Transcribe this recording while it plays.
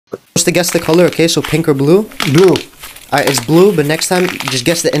Just to guess the color, okay? So pink or blue? Blue. Alright, it's blue, but next time, just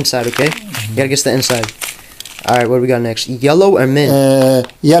guess the inside, okay? You gotta guess the inside. Alright, what do we got next? Yellow or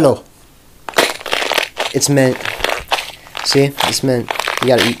mint? Yellow. It's mint. See? It's mint. You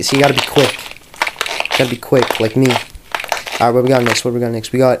gotta be quick. You gotta be quick, like me. Alright, what we got next?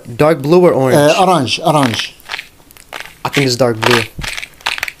 We got dark blue or orange? Orange. Orange. I think it's dark blue.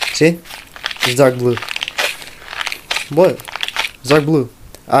 See? It's dark blue. What? It's dark blue.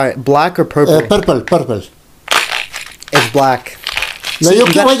 Alright, black or purple? Purple. It's black. No, See,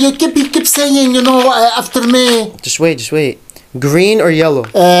 you keep saying, after me. Just wait. Green or yellow?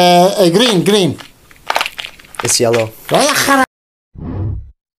 Green. It's yellow.